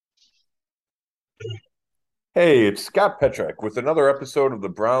Hey, it's Scott Petrek with another episode of the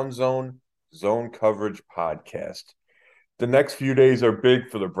Brown Zone Coverage Podcast. The next few days are big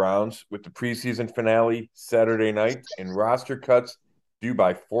for the Browns with the preseason finale Saturday night and roster cuts due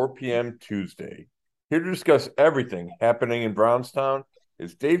by 4 p.m. Tuesday. Here to discuss everything happening in Brownstown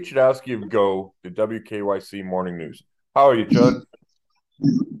is Dave Chudowski of Go, the WKYC Morning News. How are you, Chud?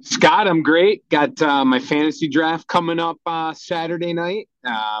 Scott, I'm great. Got my fantasy draft coming up Saturday night.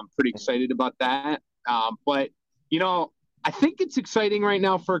 I'm pretty excited about that. But, you know, I think it's exciting right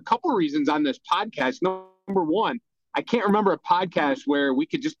now for a couple of reasons on this podcast. Number one, I can't remember a podcast where we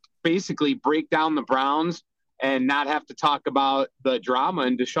could just basically break down the Browns and not have to talk about the drama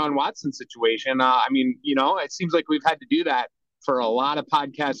in Deshaun Watson situation. It seems like we've had to do that for a lot of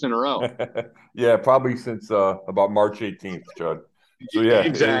podcasts in a row. Yeah, probably since about March 18th, Chud. So yeah,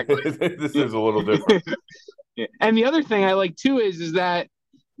 Exactly. this is a little different. Yeah. And the other thing I like too is that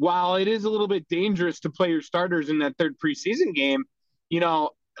while it is a little bit dangerous to play your starters in that third preseason game, you know,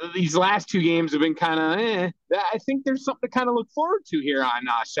 these last two games have been kind of I think there's something to kind of look forward to here on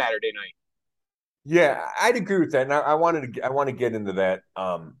Saturday night. Yeah, I'd agree with that. And I want to get into that.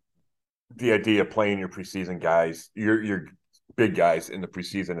 The idea of playing your preseason guys, your big guys in the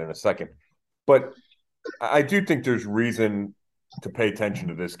preseason in a second. But I do think there's reason to pay attention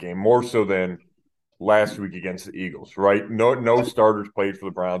to this game more so than last week against the Eagles, right? No starters played for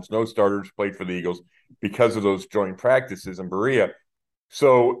the Browns, no starters played for the Eagles because of those joint practices in Berea.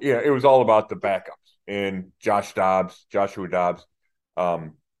 So yeah, it was all about the backups and Joshua Dobbs.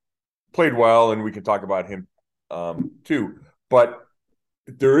 Um, Played well, and we can talk about him too. But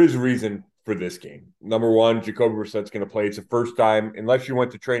there is reason for this game. Number one, Jacoby Brissett's going to play. It's the first time, unless you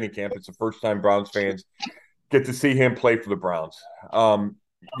went to training camp, it's the first time Browns fans get to see him play for the Browns.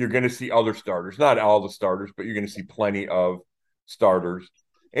 You're going to see other starters, not all the starters, but you're going to see plenty of starters,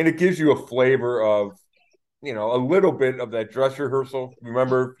 and it gives you a flavor of, a little bit of that dress rehearsal.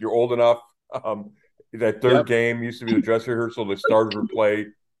 Remember, if you're old enough, um, that third Yep. game used to be the dress rehearsal. The starters would play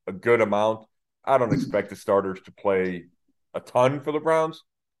a good amount. I don't expect the starters to play a ton for the Browns.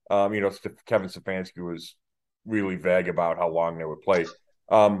 Kevin Stefanski was really vague about how long they would play.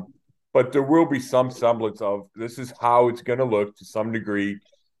 Um, but there will be some semblance of this is how it's going to look to some degree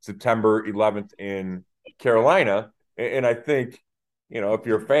September 11th in Carolina. And I think, if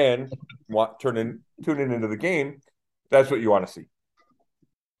you're a fan, tuning into the game, that's what you want to see.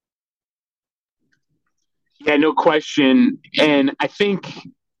 Yeah, no question. And I think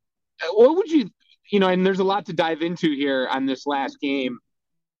what would and there's a lot to dive into here on this last game.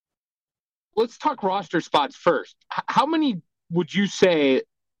 Let's talk roster spots first. How many would you say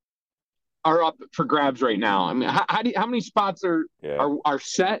are up for grabs right now? I mean, how many spots are Yeah. are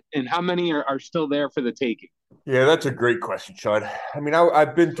set, and how many are still there for the taking? Yeah, that's a great question, Chud. I mean,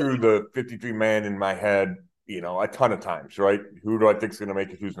 I've been through the 53 man in my head, a ton of times, right? Who do I think is going to make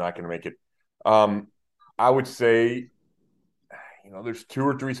it? Who's not going to make it? Um, I would say, there's two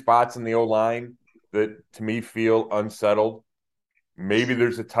or three spots in the O line that to me feel unsettled. Maybe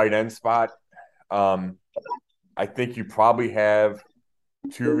there's a tight end spot. Um, I think you probably have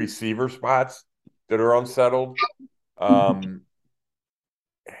two receiver spots that are unsettled. Um,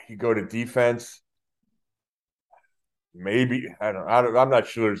 you go to defense, maybe I'm not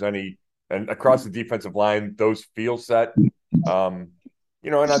sure there's any, and across the defensive line, those feel set. Um,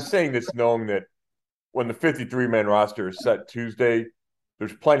 and I'm saying this knowing that when the 53 man roster is set Tuesday,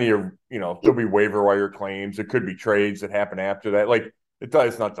 there's plenty of, there'll be waiver wire claims. It could be trades that happen after that. Like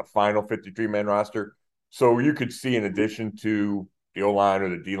it's not the final 53 man roster. So you could see in addition to the O line or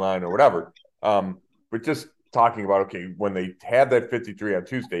the D line or whatever. But just talking about, okay, when they have that 53 on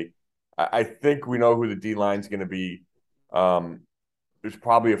Tuesday, I think we know who the D line is going to be. There's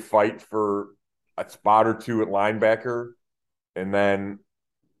probably a fight for a spot or two at linebacker, and then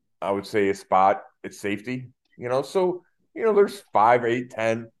I would say a spot at safety. So there's 5, 8,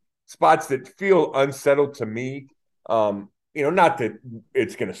 10 spots that feel unsettled to me. Not that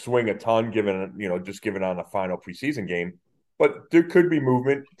it's going to swing a ton given just given on a final preseason game, but there could be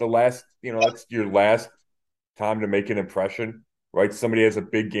movement. That's your last time to make an impression, right? Somebody has a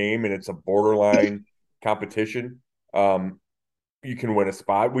big game and it's a borderline competition. You can win a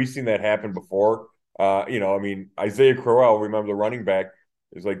spot. We've seen that happen before. Isaiah Crowell, remember the running back,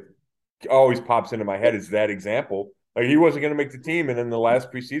 is like always pops into my head is that example. Like he wasn't going to make the team, and in the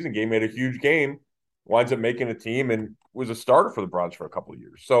last preseason game, made a huge game, winds up making a team, and was a starter for the Browns for a couple of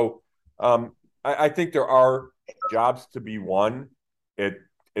years. So I think there are jobs to be won at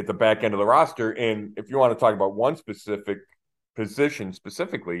at the back end of the roster. And if you want to talk about one specific position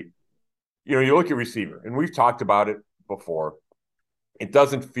specifically, you look at receiver, and we've talked about it before. It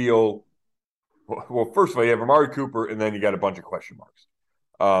doesn't feel Well, first of all, you have Amari Cooper, and then you got a bunch of question marks.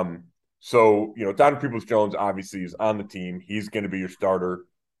 Um, so, Donovan Peoples-Jones obviously is on the team. He's going to be your starter,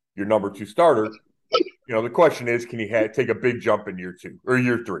 your number two starter. The question is, can he take a big jump in year two or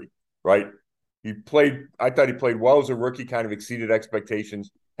year three, right? I thought he played well as a rookie, kind of exceeded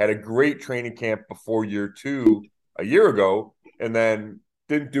expectations, had a great training camp before year two a year ago, and then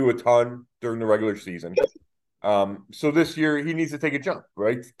didn't do a ton during the regular season. So this year he needs to take a jump,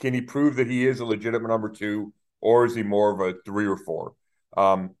 right? Can he prove that he is a legitimate number two, or is he more of a three or four?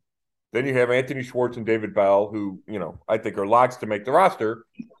 Then you have Anthony Schwartz and David Bell, who, I think are locks to make the roster,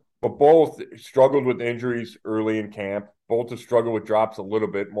 but both struggled with injuries early in camp. Both have struggled with drops a little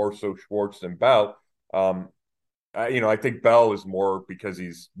bit, more so Schwartz than Bell. I think Bell is more because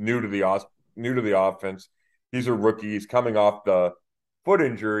he's new to the offense. He's a rookie. He's coming off the foot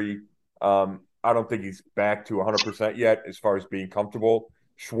injury. I don't think he's back to 100% yet as far as being comfortable.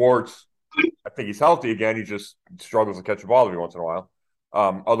 Schwartz, I think he's healthy again. He just struggles to catch the ball every once in a while.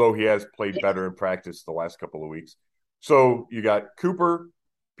 Although he has played better in practice the last couple of weeks. So you got Cooper,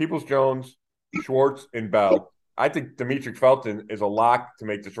 Peoples-Jones, Schwartz, and Bell. I think Demetric Felton is a lock to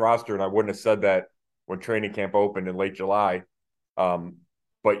make this roster, and I wouldn't have said that when training camp opened in late July.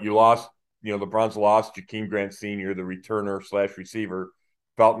 But you lost, the Browns lost Jakeem Grant Sr., the returner / receiver.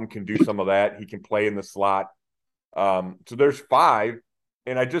 Felton can do some of that. He can play in the slot. So there's five.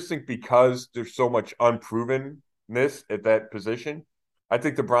 And I just think because there's so much unprovenness at that position, I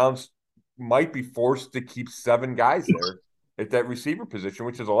think the Browns might be forced to keep 7 guys there at that receiver position,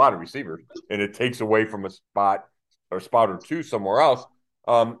 which is a lot of receivers, and it takes away from a spot or two somewhere else.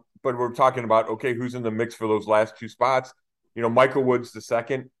 But we're talking about, okay, who's in the mix for those last 2 spots? Michael Woods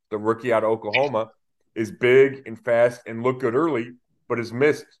II, the rookie out of Oklahoma, is big and fast and looked good early, but has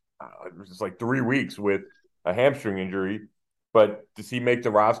missed it was just like 3 weeks with a hamstring injury. But does he make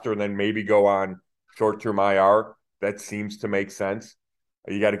the roster and then maybe go on short-term IR? That seems to make sense.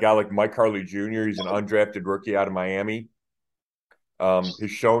 You got a guy like Mike Harley Jr. He's an undrafted rookie out of Miami.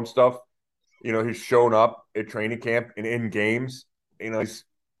 He's shown stuff. He's shown up at training camp and in games. He's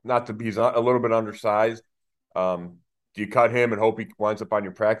a little bit undersized. Do you cut him and hope he winds up on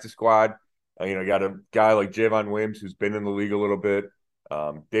your practice squad? You got a guy like Javon Wims who's been in the league a little bit.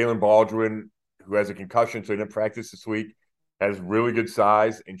 Dalen Baldwin, who has a concussion, so he didn't practice this week, has really good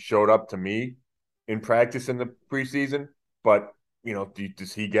size and showed up to me in practice in the preseason. But,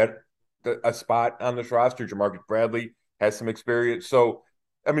 does he get a spot on this roster? Jamarcus Bradley has some experience. So,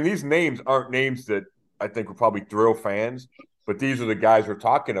 these names aren't names that I think will probably thrill fans, but these are the guys we're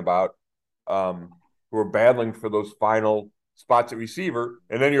talking about who are battling for those final spots at receiver.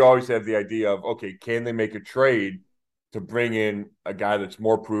 And then you always have the idea of, okay, can they make a trade to bring in a guy that's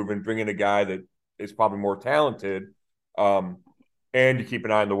more proven, bring in a guy that is probably more talented, and you keep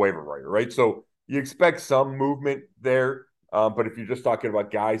an eye on the waiver wire, right? So you expect some movement there. But if you're just talking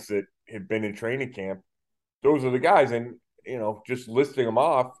about guys that have been in training camp, those are the guys. And, just listing them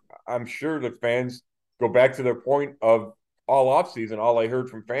off, I'm sure that fans go back to their point of all offseason. All I heard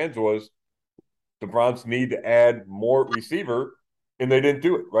from fans was the Browns need to add more receiver, and they didn't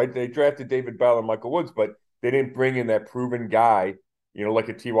do it, right? They drafted David Bell and Michael Woods, but they didn't bring in that proven guy, like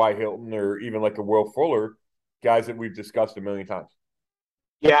a T.Y. Hilton or even like a Will Fuller, guys that we've discussed a million times.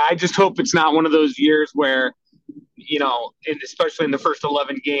 Yeah, I just hope it's not one of those years where, especially in the first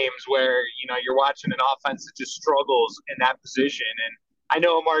 11 games where, you're watching an offense that just struggles in that position. And I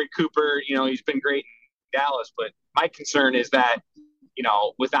know Amari Cooper, he's been great in Dallas, but my concern is that,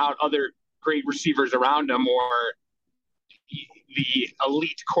 without other great receivers around him or the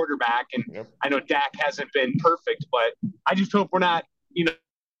elite quarterback, and yep. I know Dak hasn't been perfect, but I just hope we're not,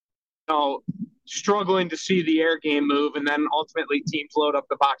 struggling to see the air game move, and then ultimately teams load up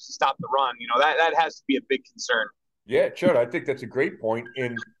the box to stop the run. That has to be a big concern. Yeah, sure. I think that's a great point.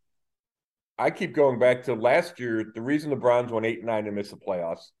 And I keep going back to last year. The reason the Browns went 8-9 and missed the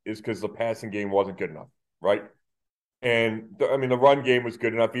playoffs is because the passing game wasn't good enough, right? And the run game was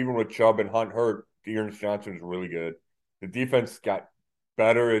good enough, even with Chubb and Hunt hurt. Dearness Johnson was really good. The defense got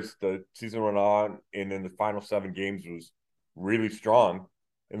better as the season went on, and in the final 7 games was really strong.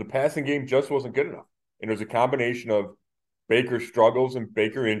 And the passing game just wasn't good enough. And it was a combination of Baker's struggles and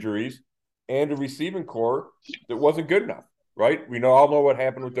Baker injuries and a receiving core that wasn't good enough, right? We all know what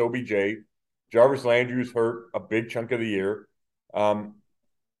happened with OBJ. Jarvis Landry's hurt a big chunk of the year.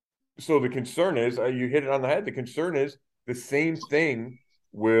 So the concern is, you hit it on the head, the concern is the same thing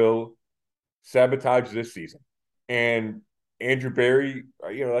will sabotage this season. And Andrew Berry,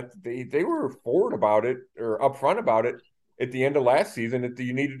 they were forward about it or upfront about it at the end of last season that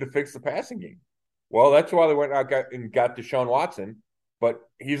you needed to fix the passing game. Well, that's why they went out and got Deshaun Watson. but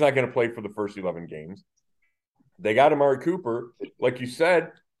he's not going to play for the first 11 games. They got Amari Cooper, like you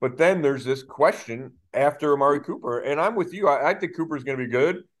said, but then there's this question after Amari Cooper. And I'm with you. I think Cooper's going to be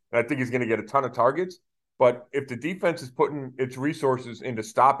good, and I think he's going to get a ton of targets. But if the defense is putting its resources into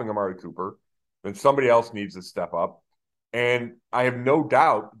stopping Amari Cooper, then somebody else needs to step up. And I have no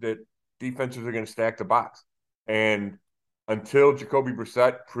doubt that defenses are going to stack the box. And until Jacoby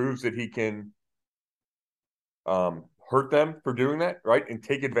Brissett proves that he can hurt them for doing that, right, and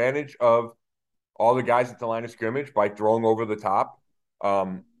take advantage of all the guys at the line of scrimmage by throwing over the top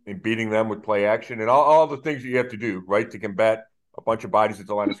and beating them with play action and all the things that you have to do, right, to combat a bunch of bodies at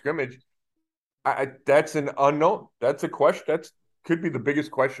the line of scrimmage. That's an unknown. That's a question. That's could be the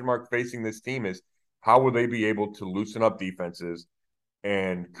biggest question mark facing this team is how will they be able to loosen up defenses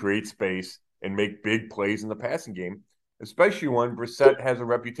and create space and make big plays in the passing game, especially when Brissett has a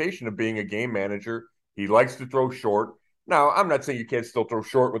reputation of being a game manager. He likes to throw short. Now, I'm not saying you can't still throw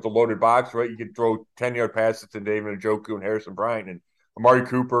short with a loaded box, right? You can throw 10-yard passes to David Njoku and Harrison Bryant and Amari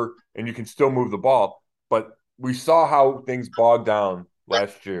Cooper, and you can still move the ball. But we saw how things bogged down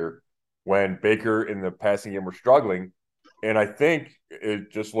last year when Baker in the passing game were struggling. And I think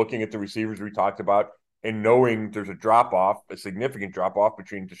just looking at the receivers we talked about and knowing there's a drop-off, a significant drop-off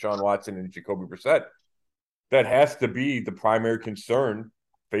between Deshaun Watson and Jacoby Brissett, that has to be the primary concern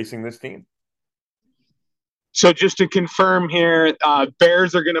facing this team. So just to confirm here,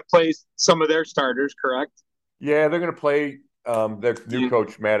 Bears are going to play some of their starters, correct? Yeah, they're going to play their new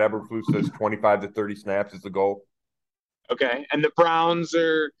coach, Matt Eberflus, says 25 to 30 snaps is the goal. Okay. And the Browns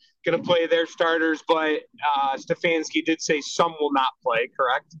are going to play their starters, but Stefanski did say some will not play,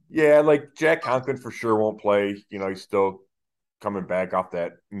 correct? Yeah, like Jack Conklin for sure won't play. You know, he's still coming back off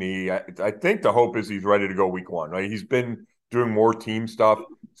that knee. I think the hope is he's ready to go week one, right? He's been doing more team stuff.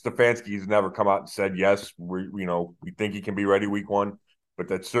 Stefanski's never come out and said, yes, we think he can be ready week one, but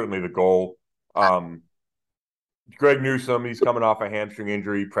that's certainly the goal. Greg Newsome, he's coming off a hamstring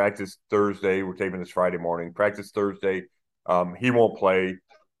injury, practiced Thursday. We're taping this Friday morning. Practiced Thursday. He won't play.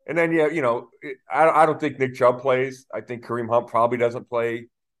 And then, I don't think Nick Chubb plays. I think Kareem Hunt probably doesn't play.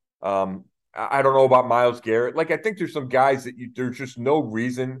 I don't know about Myles Garrett. Like, I think there's some guys that there's just no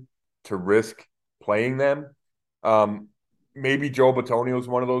reason to risk playing them. Maybe Joe Bitonio is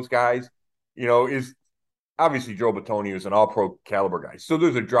one of those guys. Is obviously Joe Bitonio is an all-pro caliber guy. So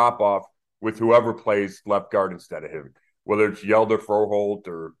there's a drop-off with whoever plays left guard instead of him, whether it's Yelder Froholt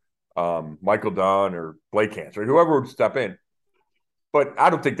or Michael Dunn or Blake Hance, or whoever would step in. But I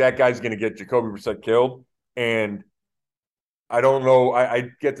don't think that guy's going to get Jacoby Brissett killed. And I don't know. I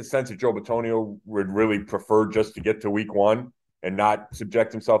get the sense that Joe Bitonio would really prefer just to get to week one and not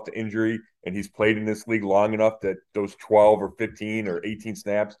subject himself to injury. And he's played in this league long enough that those 12 or 15 or 18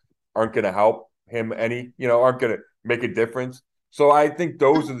 snaps aren't going to help him aren't going to make a difference. So I think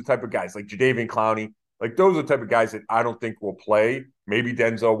those are the type of guys like Jadeveon Clowney. Like those are the type of guys that I don't think will play. Maybe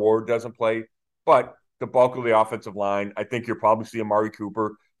Denzel Ward doesn't play, but the bulk of the offensive line, I think you'll probably see Amari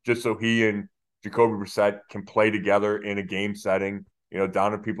Cooper just so he and Jacoby Brissett can play together in a game setting.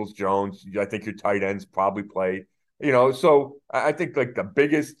 Donovan Peoples-Jones, I think your tight ends probably play. So I think like the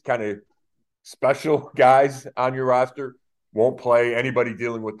biggest kind of special guys on your roster won't play. Anybody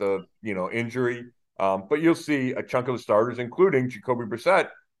dealing with the injury, but you'll see a chunk of the starters, including Jacoby Brissett,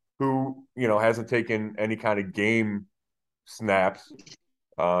 who hasn't taken any kind of game snaps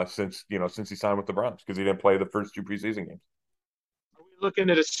since he signed with the Browns because he didn't play the first two preseason games. Are we looking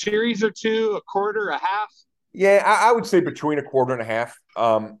at a series or two, a quarter, a half? Yeah, I would say between a quarter and a half.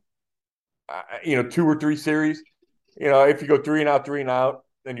 2 or 3 series. If you go 3 and out,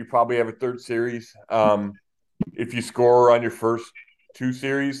 then you probably have a third series. If you score on your first 2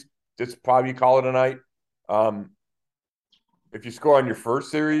 series, it's probably call it a night. If you score on your first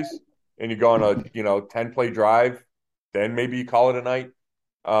series and you go on a 10-play drive, then maybe you call it a night.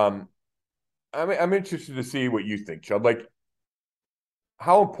 I'm interested to see what you think, Chubb. Like,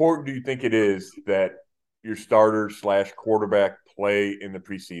 how important do you think it is that your starter/quarterback play in the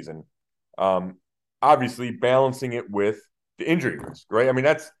preseason? Obviously, balancing it with the injury risk, right? I mean,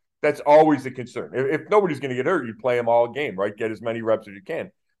 that's always a concern. If nobody's going to get hurt, you play them all game, right? Get as many reps as you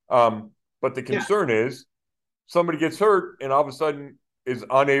can. But the concern is somebody gets hurt and all of a sudden is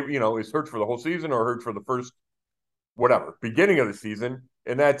unable, is hurt for the whole season or hurt for the first beginning of the season,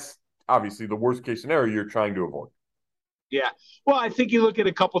 and that's obviously the worst case scenario you're trying to avoid. Yeah. Well, I think you look at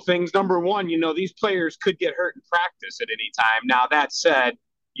a couple things. Number one, these players could get hurt in practice at any time. Now, that said,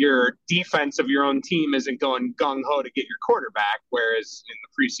 your defense of your own team isn't going gung-ho to get your quarterback, whereas in the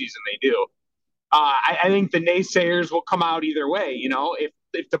preseason they do. I think the naysayers will come out either way. If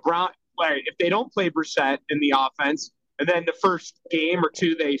the if they don't play Brissett in the offense And then the first game or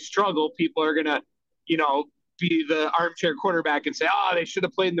two they struggle, people are gonna, be the armchair quarterback and say, oh, they should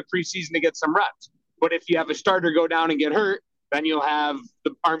have played in the preseason to get some reps. But if you have a starter go down and get hurt, then you'll have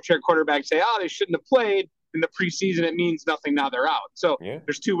the armchair quarterback say, oh, they shouldn't have played in the preseason. It means nothing. Now they're out. So Yeah.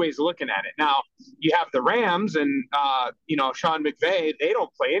 there's two ways of looking at it. Now you have the Rams and, Sean McVay, they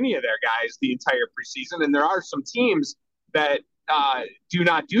don't play any of their guys the entire preseason. And there are some teams that do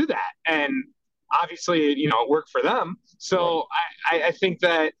not do that. And obviously, it worked for them. So right. I think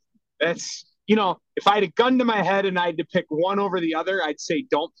that's, if I had a gun to my head and I had to pick one over the other, I'd say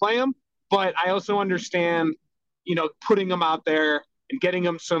don't play them. But I also understand, putting them out there and getting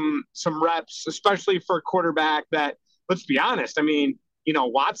them some reps, especially for a quarterback that, let's be honest, I mean,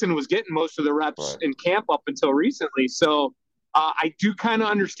 Watson was getting most of the reps in camp up until recently. So I do kind of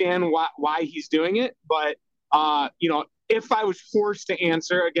understand why he's doing it. But, if I was forced to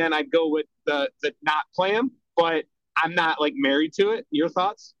answer, again, I'd go with the not play him. But I'm not married to it. Your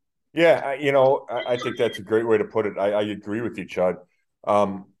thoughts? Yeah, I think that's a great way to put it. I agree with you, Chud.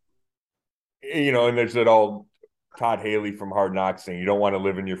 And there's that old Todd Haley from Hard Knocks saying you don't want to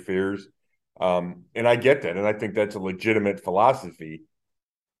live in your fears. And I get that. And I think that's a legitimate philosophy.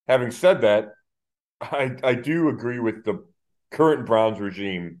 Having said that, I do agree with the current Browns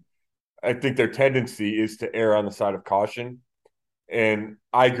regime. I think their tendency is to err on the side of caution. And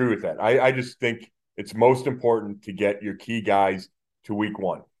I agree with that. I just think it's most important to get your key guys to week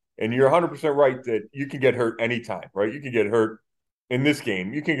one. And you're 100% right that you can get hurt anytime, right? You can get hurt in this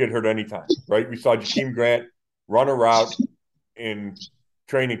game. You can get hurt anytime, right? We saw Jakeem Grant run a route in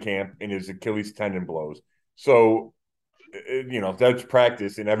training camp and his Achilles tendon blows. So, that's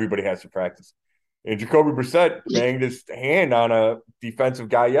practice, and everybody has to practice. And Jacoby Brissett banged his hand on a defensive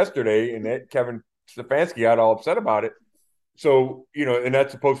guy yesterday, and that Kevin Stefanski got all upset about it. So, and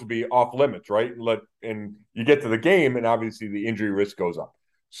that's supposed to be off limits, right? And you get to the game, and obviously the injury risk goes up.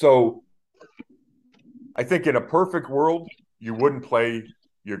 So I think in a perfect world, you wouldn't play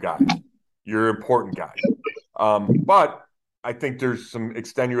your guys, your important guys. But I think there's some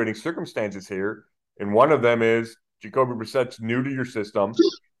extenuating circumstances here. And one of them is Jacoby Brissett's new to your system.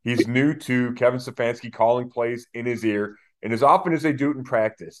 He's new to Kevin Stefanski calling plays in his ear. And as often as they do it in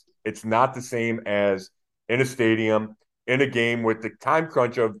practice, it's not the same as in a stadium, in a game with the time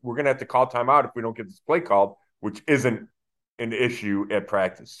crunch of we're going to have to call timeout if we don't get this play called, which isn't an issue at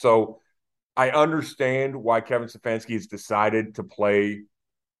practice. So I understand why Kevin Stefanski has decided to play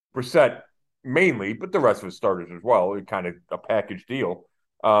Brissett mainly, but the rest of his starters as well. It's kind of a package deal.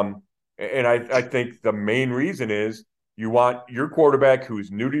 And I think the main reason is you want your quarterback who's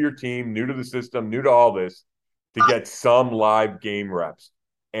new to your team, new to the system, new to all this, to get some live game reps.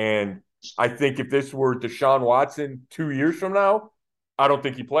 And I think if this were Deshaun Watson 2 years from now, I don't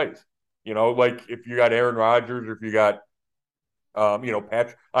think he plays. If you got Aaron Rodgers or if you got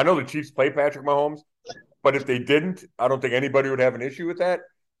Patrick. I know the Chiefs play Patrick Mahomes, but if they didn't, I don't think anybody would have an issue with that.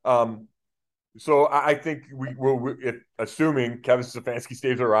 So I think assuming Kevin Stefanski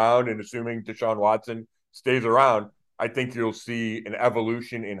stays around and assuming Deshaun Watson stays around, I think you'll see an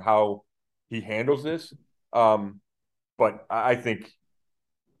evolution in how he handles this. But I think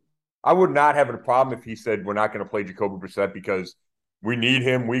I would not have a problem if he said we're not going to play Jacoby Brissett because we need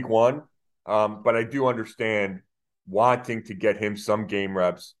him week one. But I do understand wanting to get him some game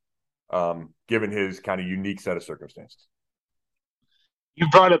reps, given his kind of unique set of circumstances. You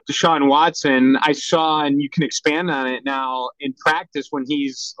brought up Deshaun Watson. I saw, and you can expand on it now, in practice when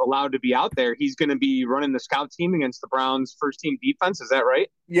he's allowed to be out there, he's going to be running the scout team against the Browns' first-team defense. Is that right?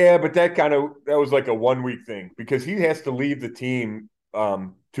 Yeah, but that was like a 1 week thing because he has to leave the team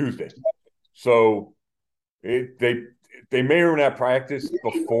Tuesday. So they may or not practice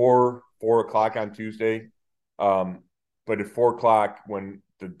before 4:00 on Tuesday. But at 4:00, when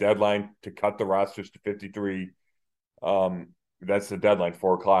the deadline to cut the rosters to 53, that's the deadline,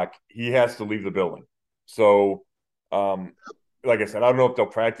 4:00, he has to leave the building. So, like I said, I don't know if they'll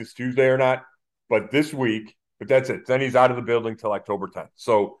practice Tuesday or not, but that's it. Then he's out of the building till October 10th.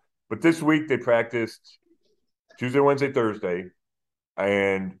 So, but this week they practiced Tuesday, Wednesday, Thursday,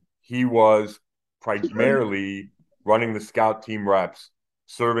 and he was primarily running the scout team reps,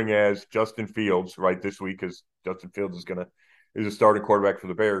 serving as Justin Fields, right, this week because Justin Fields is a starting quarterback for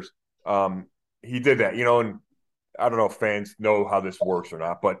the Bears. He did that, and I don't know if fans know how this works or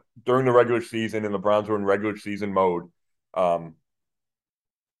not, but during the regular season and the Browns were in regular season mode,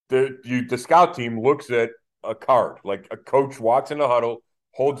 the scout team looks at a card, like a coach walks in the huddle,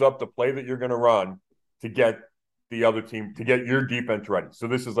 holds up the play that you're going to run to get the other team, to get your defense ready. So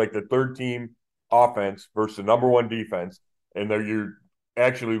this is like the third team offense versus the number one defense, and you're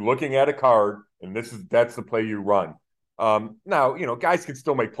actually looking at a card, and that's the play you run. Now, guys can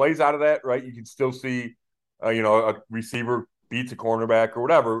still make plays out of that, right? You can still see, a receiver beats a cornerback or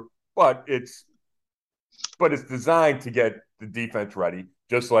whatever, but it's designed to get the defense ready,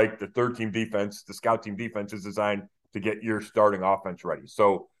 just like the third team defense, the scout team defense is designed to get your starting offense ready.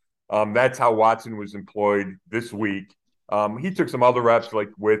 So that's how Watson was employed this week. He took some other reps,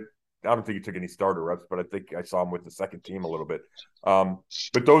 I don't think he took any starter reps, but I think I saw him with the second team a little bit.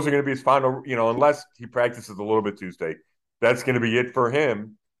 But those are going to be his final, unless he practices a little bit Tuesday. That's going to be it for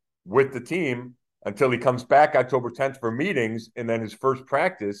him with the team until he comes back October 10th for meetings, and then his first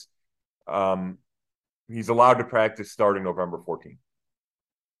practice. He's allowed to practice starting November 14th.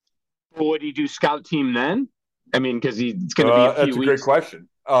 Well, would he do scout team then? I mean, because it's going to be a few That's a weeks. great question.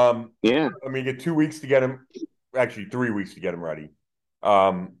 Yeah. I mean, you get 2 weeks to get him, actually 3 weeks to get him ready.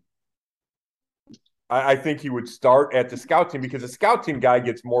 I think he would start at the scout team because the scout team guy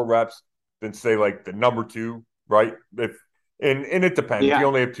gets more reps than, say, like the number two, right? And it depends. Yeah. If you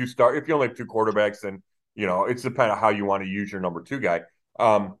only have two quarterbacks, then it's dependent on how you want to use your number two guy.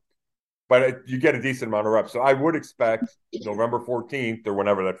 But you get a decent amount of reps. So I would expect November 14th or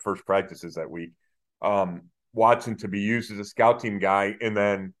whenever that first practice is that week, Watson to be used as a scout team guy, and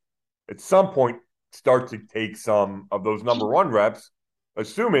then at some point start to take some of those number one reps,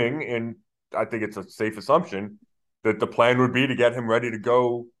 assuming, and I think it's a safe assumption, that the plan would be to get him ready to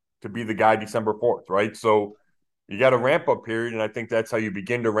go to be the guy December 4th, right? So you got a ramp up period, and I think that's how you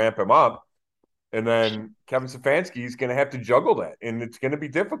begin to ramp him up. And then Kevin Stefanski is going to have to juggle that, and it's going to be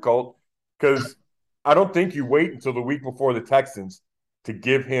difficult because I don't think you wait until the week before the Texans to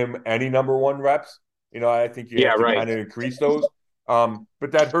give him any number one reps. I think you have to kind of increase those.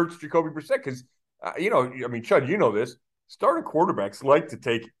 But that hurts Jacoby Brissett because, I mean, Chud, this. Starting quarterbacks like to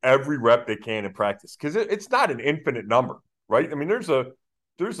take every rep they can in practice because it's not an infinite number, right? I mean, there's a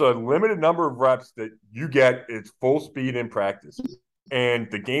limited number of reps that you get at full speed in practice, and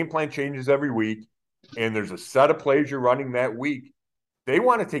the game plan changes every week, and there's a set of plays you're running that week. They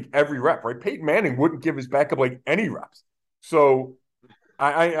want to take every rep, right? Peyton Manning wouldn't give his backup like any reps. So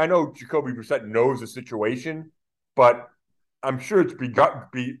I know Jacoby Brissett knows the situation, but I'm sure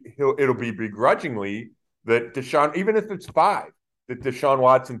it'll be begrudgingly that Deshaun, even if it's 5, that Deshaun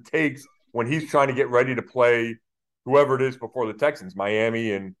Watson takes when he's trying to get ready to play whoever it is before the Texans,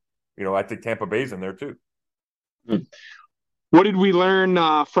 Miami, and I think Tampa Bay's in there too. What did we learn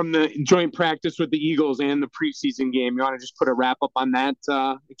from the joint practice with the Eagles and the preseason game? You want to just put a wrap up on that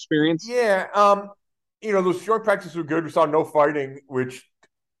experience? Yeah, those joint practices were good. We saw no fighting, which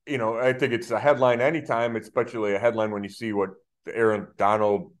I think it's a headline anytime, especially a headline when you see what the Aaron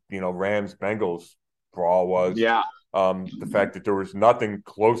Donald, Rams Bengals brawl was. Yeah. The fact that there was nothing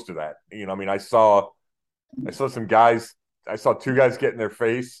close to that. I mean, I saw some guys. I saw 2 guys get in their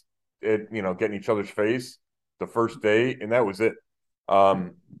face, getting each other's face the first day, and that was it.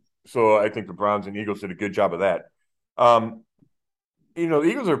 So I think the Browns and Eagles did a good job of that. The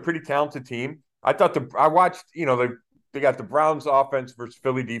Eagles are a pretty talented team. I watched, they got the Browns offense versus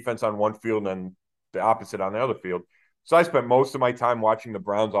Philly defense on one field and the opposite on the other field. So I spent most of my time watching the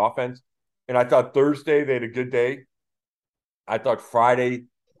Browns offense. And I thought Thursday they had a good day. I thought Friday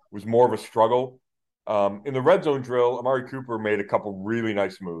was more of a struggle. In the red zone drill, Amari Cooper made a couple really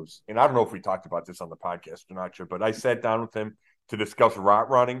nice moves. And I don't know if we talked about this on the podcast or not, but I sat down with him to discuss route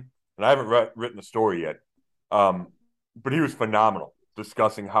running. And I haven't written the story yet. But he was phenomenal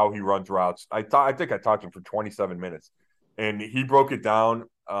discussing how he runs routes. I think I talked to him for 27 minutes. And he broke it down.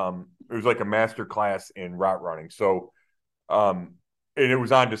 It was like a master class in route running. So and it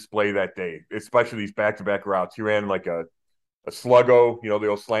was on display that day, especially these back-to-back routes. He ran like a sluggo, the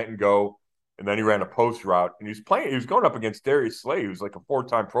old slant and go, and then he ran a post route. And he was going up against Darius Slay, who's like a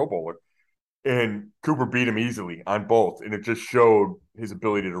 4-time Pro Bowler. And Cooper beat him easily on both, and it just showed his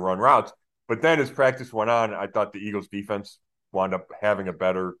ability to run routes. But then as practice went on, I thought the Eagles' defense wound up having a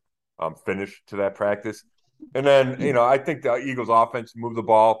better finish to that practice. And then, I think the Eagles' offense moved the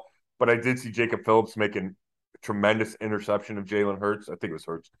ball, but I did see Jacob Phillips making tremendous interception of Jalen Hurts. I think it was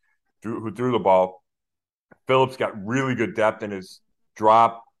Hurts who threw the ball. Phillips got really good depth in his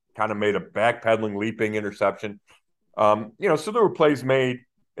drop, kind of made a backpedaling, leaping interception. So there were plays made.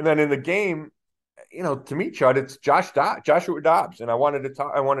 And then in the game, to me, Chud, it's Joshua Dobbs. And I wanted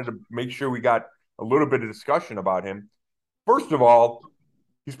to make sure we got a little bit of discussion about him. First of all,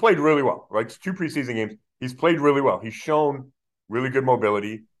 he's played really well, right? It's 2 preseason games. He's played really well. He's shown really good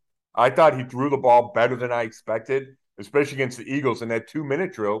mobility. I thought he threw the ball better than I expected, especially against the Eagles in that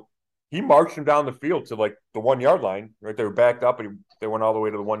 2-minute drill. He marched him down the field to like the 1-yard line, right? They were backed up, and they went all the way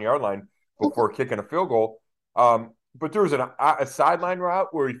to the 1-yard line before kicking a field goal. But there was a sideline route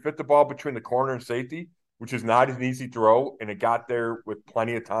where he fit the ball between the corner and safety, which is not an easy throw, and it got there with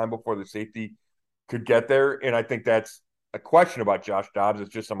plenty of time before the safety could get there. And I think that's a question about Josh Dobbs. It's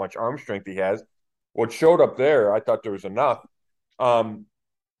just how much arm strength he has. What showed up there, I thought there was enough. Um,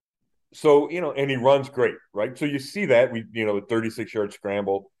 so, and he runs great, right? So you see that the 36-yard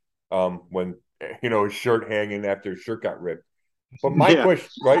scramble when, his shirt hanging after his shirt got ripped. But my Yeah.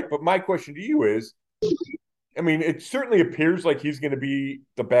 question, right? But my question to you is, I mean, it certainly appears like he's going to be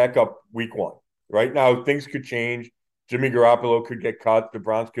the backup week one. Right now, things could change. Jimmy Garoppolo could get cut. The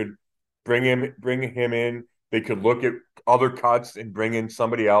Browns could bring him in. They could look at other cuts and bring in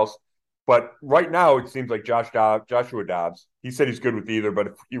somebody else. But right now, it seems like Joshua Dobbs. He said he's good with either, but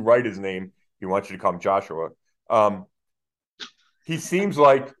if you write his name, he wants you to call him Joshua. Um, he seems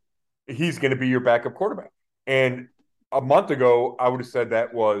like he's going to be your backup quarterback. And a month ago, I would have said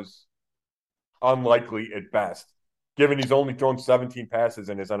that was unlikely at best, given he's only thrown 17 passes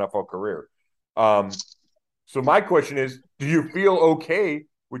in his NFL career. So my question is, do you feel okay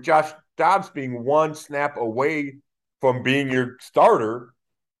with Josh Dobbs being one snap away from being your starter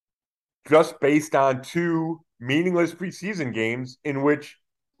just based on two meaningless preseason games in which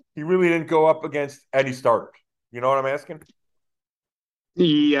he really didn't go up against any starters? You know what I'm asking?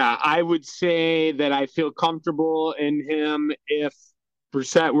 Yeah, I would say that I feel comfortable in him if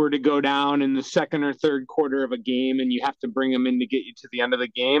Brissett were to go down in the second or third quarter of a game and you have to bring him in to get you to the end of the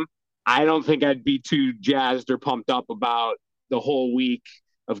game. I don't think I'd be too jazzed or pumped up about the whole week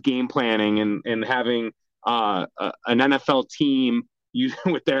of game planning and having an NFL team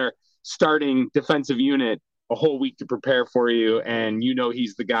with their starting defensive unit a whole week to prepare for you, and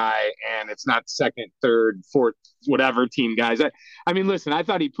he's the guy, and it's not second, third, fourth, whatever team guys. I mean, listen, I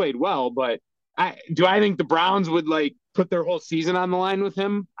thought he played well, but I think the Browns would like put their whole season on the line with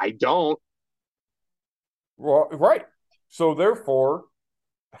him? I don't. Well, right. So therefore,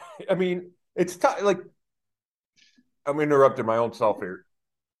 I mean, it's tough. Like, I'm interrupting my own self here,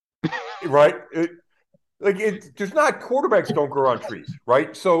 right? There's not quarterbacks don't grow on trees,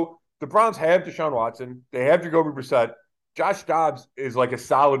 right? So the Browns have Deshaun Watson, they have Jacoby Brissett. Josh Dobbs is like a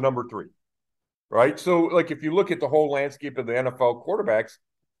solid number three, right? So like if you look at the whole landscape of the NFL quarterbacks,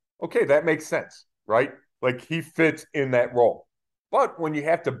 okay, that makes sense, right? Like he fits in that role. But when you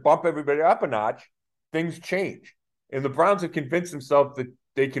have to bump everybody up a notch, things change. And the Browns have convinced themselves that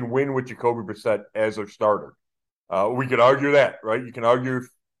they can win with Jacoby Brissett as their starter. We could argue that, right? You can argue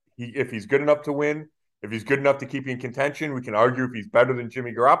if he's good enough to win, if he's good enough to keep you in contention. We can argue if he's better than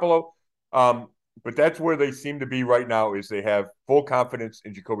Jimmy Garoppolo. But that's where they seem to be right now is they have full confidence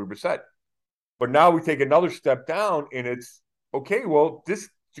in Jacoby Brissett. But now we take another step down, and it's okay. Well, this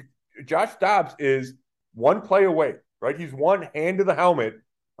Josh Dobbs is one play away, right? He's one hand to the helmet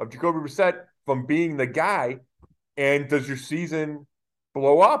of Jacoby Brissett from being the guy. And does your season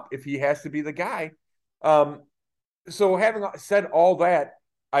blow up if he has to be the guy? So having said all that,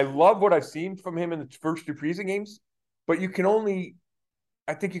 I love what I've seen from him in the first two preseason games, but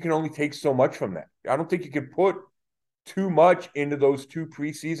I think you can only take so much from that. I don't think you can put too much into those two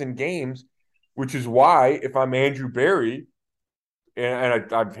preseason games, which is why if I'm Andrew Berry,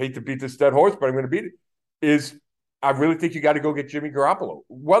 and I hate to beat this dead horse, but I'm going to beat it, is I really think you got to go get Jimmy Garoppolo.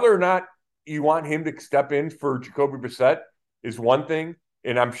 Whether or not you want him to step in for Jacoby Brissett is one thing.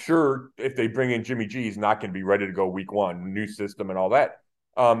 And I'm sure if they bring in Jimmy G, he's not going to be ready to go week one, new system and all that.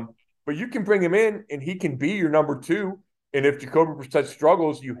 But you can bring him in and he can be your number two. And if Jacoby Brissett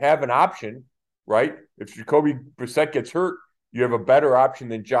struggles, you have an option, right? If Jacoby Brissett gets hurt, you have a better option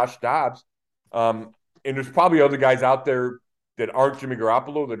than Josh Dobbs. And there's probably other guys out there that aren't Jimmy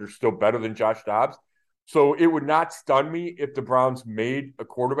Garoppolo that are still better than Josh Dobbs. So it would not stun me if the Browns made a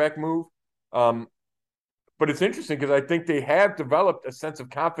quarterback move. But it's interesting because I think they have developed a sense of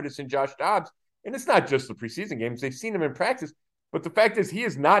confidence in Josh Dobbs. And it's not just the preseason games. They've seen him in practice. But the fact is he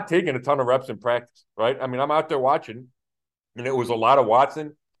has not taken a ton of reps in practice, right? I mean, I'm out there watching, and it was a lot of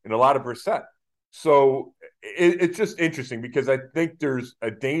Watson and a lot of Brissett. So it's just interesting because I think there's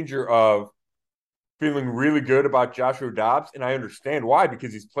a danger of feeling really good about Joshua Dobbs, and I understand why,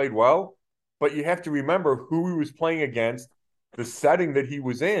 because he's played well. But you have to remember who he was playing against, the setting that he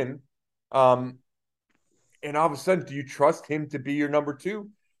was in. And all of a sudden, do you trust him to be your number two?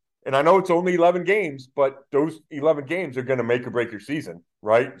 And I know it's only 11 games, but those 11 games are going to make or break your season,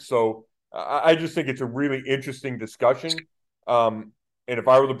 right? So I just think it's a really interesting discussion. And if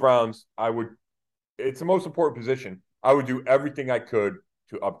I were the Browns, it's the most important position. I would do everything I could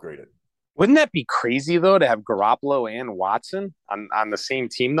to upgrade it. Wouldn't that be crazy though to have Garoppolo and Watson on the same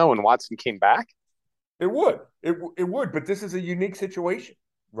team though when Watson came back? It would. It would, but this is a unique situation,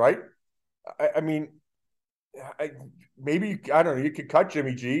 right? I mean, I, maybe, I don't know, you could cut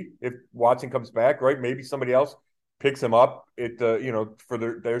Jimmy G if Watson comes back, right? Maybe somebody else picks him up at the, for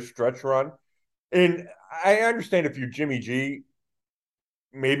their stretch run. And I understand if you're Jimmy G,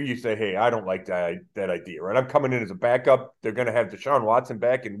 maybe you say, hey, I don't like that idea, right? I'm coming in as a backup. They're going to have Deshaun Watson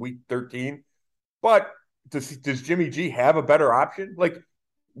back in week 13. But does Jimmy G have a better option? Like,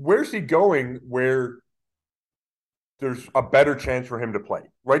 where's he going where there's a better chance for him to play,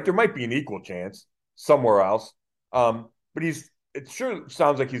 right? There might be an equal chance somewhere else. But it sure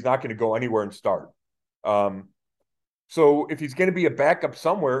sounds like he's not going to go anywhere and start. Um, so if he's going to be a backup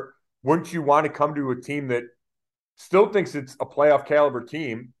somewhere, wouldn't you want to come to a team that still thinks it's a playoff caliber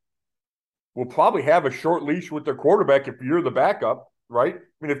team, will probably have a short leash with their quarterback if you're the backup, right?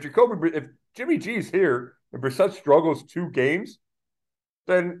 I mean, if Jimmy G's here and Brissett struggles 2 games,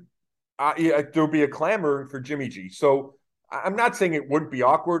 then there'll be a clamor for Jimmy G. So I'm not saying it wouldn't be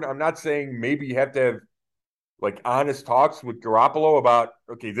awkward. I'm not saying maybe you have to have like honest talks with Garoppolo about,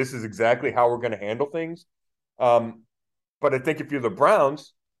 okay, this is exactly how we're going to handle things. But I think if you're the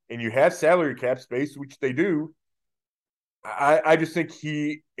Browns and you have salary cap space, which they do, I just think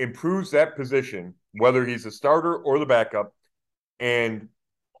he improves that position, whether he's a starter or the backup. And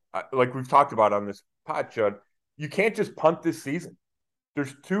like we've talked about on this pod, Chud, you can't just punt this season.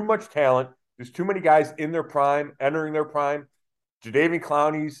 There's too much talent. There's too many guys in their prime, entering their prime. Jadeveon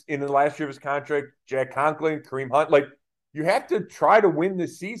Clowney's in the last year of his contract. Jack Conklin, Kareem Hunt. Like, you have to try to win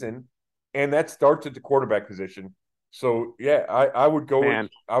this season, and that starts at the quarterback position. So yeah, I would go.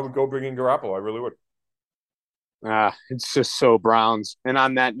 I would go bring in Garoppolo. I really would. It's just so Browns. And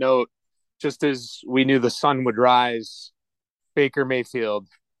on that note, just as we knew the sun would rise, Baker Mayfield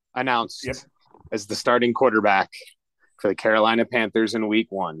announced as the starting quarterback for the Carolina Panthers in week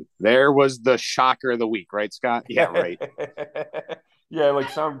 1. There was the shocker of the week, right, Scott? Yeah, right. Yeah, like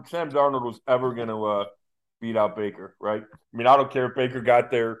Sam Darnold was ever going to beat out Baker, right? I mean, I don't care if Baker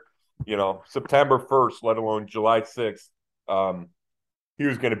got there, September 1st, let alone July 6th. He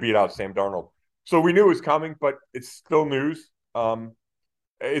was going to beat out Sam Darnold. So we knew it was coming, but it's still news.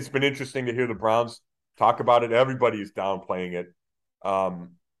 It's been interesting to hear the Browns talk about it. Everybody is downplaying it.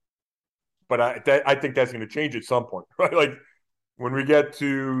 But I think that's going to change at some point, right? Like when we get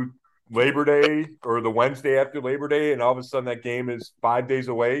to Labor Day or the Wednesday after Labor Day, and all of a sudden that game is 5 days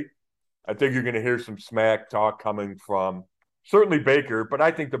away, I think you're going to hear some smack talk coming from certainly Baker, but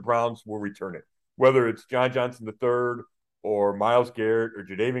I think the Browns will return it. Whether it's John Johnson III or Myles Garrett or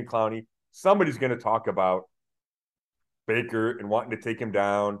Jadeveon Clowney, somebody's going to talk about Baker and wanting to take him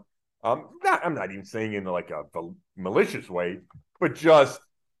down. I'm not even saying in like a malicious way, but just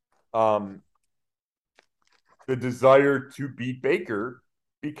the desire to beat Baker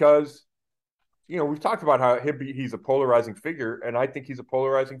because, we've talked about how he's a polarizing figure, and I think he's a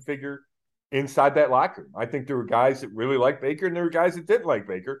polarizing figure inside that locker room. I think there were guys that really liked Baker, and there were guys that didn't like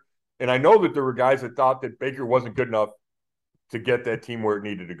Baker. And I know that there were guys that thought that Baker wasn't good enough to get that team where it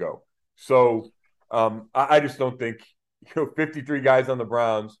needed to go. So I just don't think 53 guys on the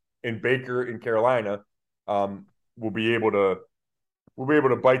Browns and Baker in Carolina will be able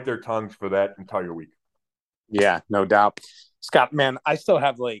to bite their tongues for that entire week. Yeah, no doubt. Scott, man, I still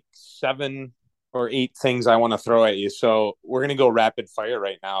have like 7 or 8 things I want to throw at you. So we're going to go rapid fire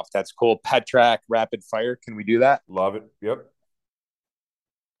right now, if that's cool. Pet track, rapid fire. Can we do that? Love it. Yep.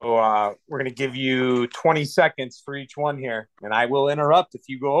 So we're going to give you 20 seconds for each one here, and I will interrupt if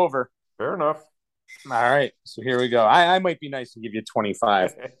you go over. Fair enough. All right. So here we go. I might be nice and give you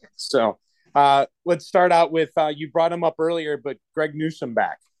 25. So let's start out with you brought him up earlier, but Greg Newsome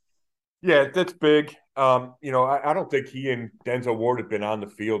back. Yeah, that's big. I don't think he and Denzel Ward have been on the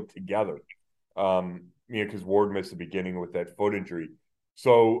field together. Because Ward missed the beginning with that foot injury.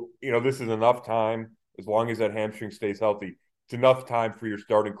 So, this is enough time, as long as that hamstring stays healthy, it's enough time for your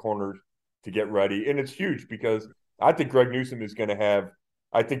starting corners to get ready. And it's huge because I think Greg Newsome is going to have,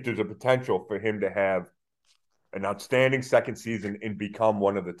 I think there's a potential for him to have an outstanding second season and become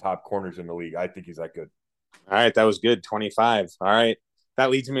one of the top corners in the league. I think he's that good. All right, that was good. 25. All right. That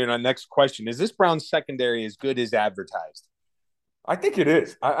leads me to my next question. Is this Browns secondary as good as advertised? I think it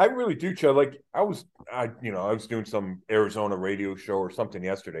is. I really do, Chad. Like I was doing some Arizona radio show or something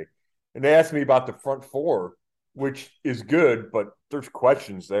yesterday, and they asked me about the front four, which is good, but there's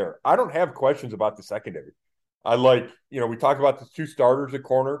questions there. I don't have questions about the secondary. I we talked about the 2 starters at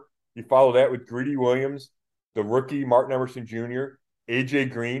corner. You follow that with Greedy Williams, the rookie Martin Emerson Jr.,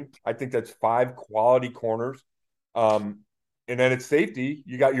 AJ Green. I think that's 5 quality corners. And then at safety,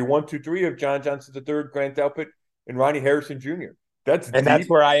 you got your 1, 2, 3 of John Johnson III, Grant Delpit, and Ronnie Harrison Jr. That's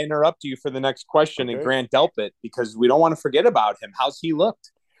where I interrupt you for the next question and Grant Delpit, because we don't want to forget about him. How's he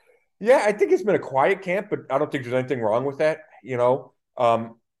looked? Yeah, I think it's been a quiet camp, but I don't think there's anything wrong with that.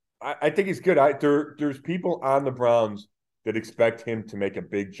 I think he's good. There's people on the Browns that expect him to make a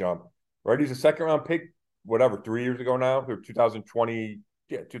big jump. Right? He's a second round pick, whatever, 3 years ago now, or 2020,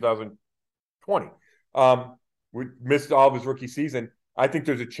 yeah, 2020. We missed all of his rookie season. I think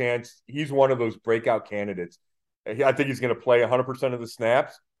there's a chance he's one of those breakout candidates. I think he's going to play 100% of the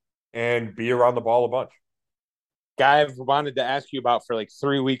snaps and be around the ball a bunch. Guy I've wanted to ask you about for like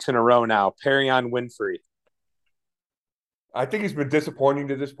 3 weeks in a row now, Perrion Winfrey. I think he's been disappointing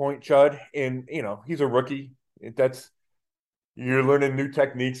to this point, Chud. And, he's a rookie. You're learning new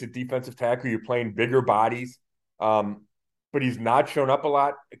techniques at defensive tackle. You're playing bigger bodies. But he's not shown up a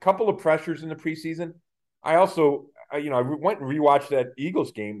lot. A couple of pressures in the preseason. I also, I went and rewatched that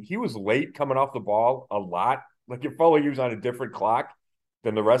Eagles game. He was late coming off the ball a lot. Like it felt like he was on a different clock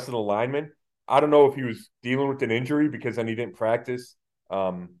than the rest of the linemen. I don't know if he was dealing with an injury because then he didn't practice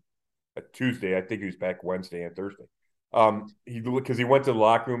Tuesday. I think he was back Wednesday and Thursday. Because he went to the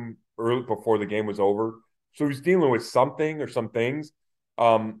locker room early before the game was over, so he's dealing with something or some things.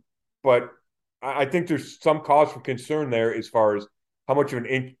 But I think there's some cause for concern there as far as how much of an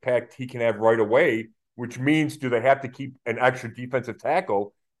impact he can have right away. Which means, do they have to keep an extra defensive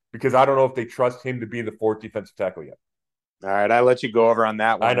tackle? Because I don't know if they trust him to be the fourth defensive tackle yet. All right, I let you go over on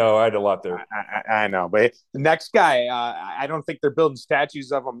that one. I know, I had a lot there. I know, but the next guy, I don't think they're building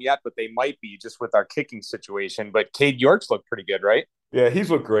statues of him yet, but they might be just with our kicking situation. But Cade York's looked pretty good, right? Yeah,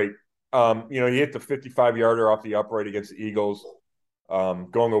 he's looked great. He hit the 55-yarder off the upright against the Eagles,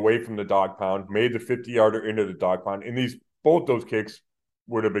 going away from the dog pound, made the 50-yarder into the dog pound. And both those kicks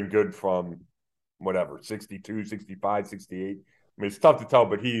would have been good from whatever, 62, 65, 68. I mean, it's tough to tell,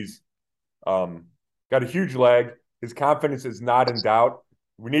 but he's got a huge leg. His confidence is not in doubt.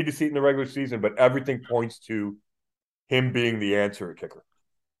 We need to see it in the regular season, but everything points to him being the answer at kicker.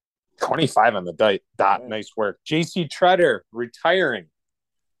 25 on the dot. Nice work. J.C. Treader retiring.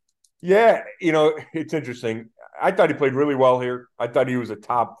 Yeah, it's interesting. I thought he played really well here. I thought he was a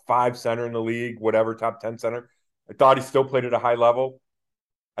top 5 center in the league, whatever, top 10 center. I thought he still played at a high level.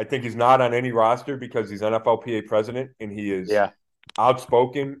 I think he's not on any roster because he's NFLPA president, and he is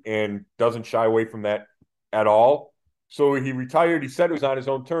outspoken and doesn't shy away from that at all. So he retired. He said it was on his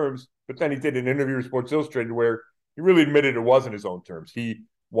own terms, but then he did an interview with Sports Illustrated where he really admitted it wasn't his own terms. He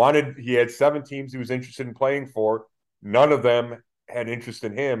had 7 teams he was interested in playing for. None of them had interest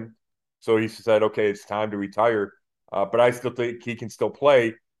in him. So he said, okay, it's time to retire. But I still think he can still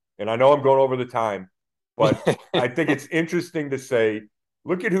play. And I know I'm going over the time, but I think it's interesting to say,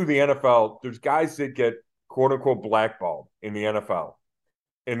 look at who the NFL, there's guys that get quote unquote blackballed in the NFL.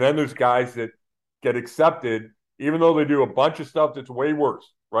 And then there's guys that get accepted, even though they do a bunch of stuff that's way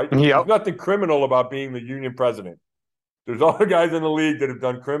worse, right? Yep. There's nothing criminal about being the union president. There's other guys in the league that have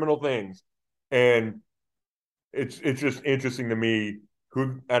done criminal things. And it's just interesting to me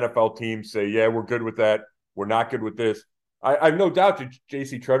who NFL teams say, yeah, we're good with that. We're not good with this. I have no doubt that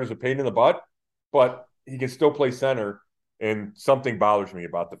J.C. Treader's a pain in the butt, but he can still play center. And something bothers me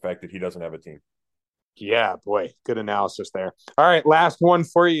about the fact that he doesn't have a team. Yeah, boy, good analysis there. All right, last one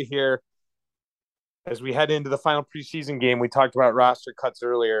for you here. As we head into the final preseason game, we talked about roster cuts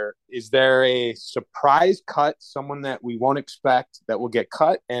earlier. Is there a surprise cut, someone that we won't expect that will get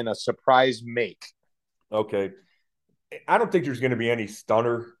cut, and a surprise make? Okay. I don't think there's going to be any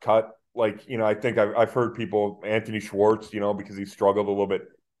stunner cut. Like, I think I've heard people, Anthony Schwartz, because he struggled a little bit.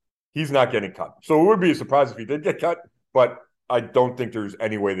 He's not getting cut. So it would be a surprise if he did get cut, but I don't think there's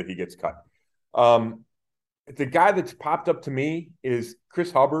any way that he gets cut. The guy that's popped up to me is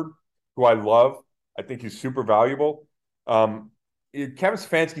Chris Hubbard, who I love. I think he's super valuable. Kevin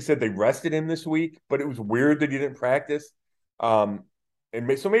Stefanski said they rested him this week, but it was weird that he didn't practice. So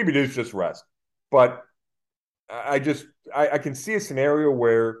maybe it is just rest. But I can see a scenario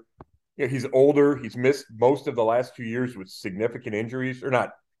where he's older. He's missed most of the last 2 years with significant injuries, or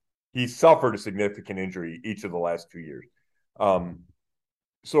not. He suffered a significant injury each of the last 2 years.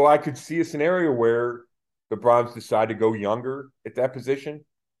 So I could see a scenario where the Browns decide to go younger at that position.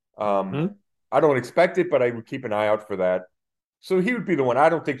 I don't expect it, but I would keep an eye out for that. So he would be the one. I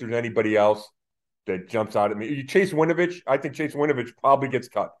don't think there's anybody else that jumps out at me. Chase Winovich, I think Chase Winovich probably gets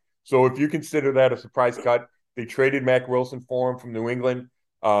cut. So if you consider that a surprise cut, they traded Mack Wilson for him from New England,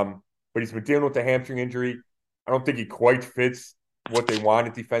 but he's been dealing with a hamstring injury. I don't think he quite fits what they want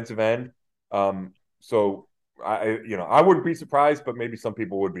at defensive end. So I wouldn't be surprised, but maybe some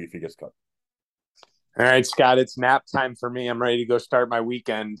people would be if he gets cut. All right, Scott, it's nap time for me. I'm ready to go start my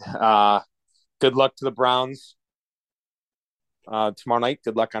weekend. Good luck to the Browns tomorrow night.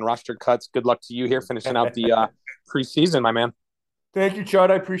 Good luck on roster cuts. Good luck to you here finishing out the preseason, my man. Thank you,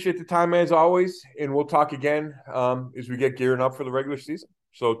 Chud. I appreciate the time as always, and we'll talk again as we get gearing up for the regular season.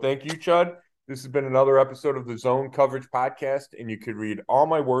 So thank you, Chud. This has been another episode of the Zone Coverage Podcast, and you could read all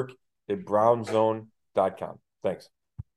my work at brownzone.com. Thanks.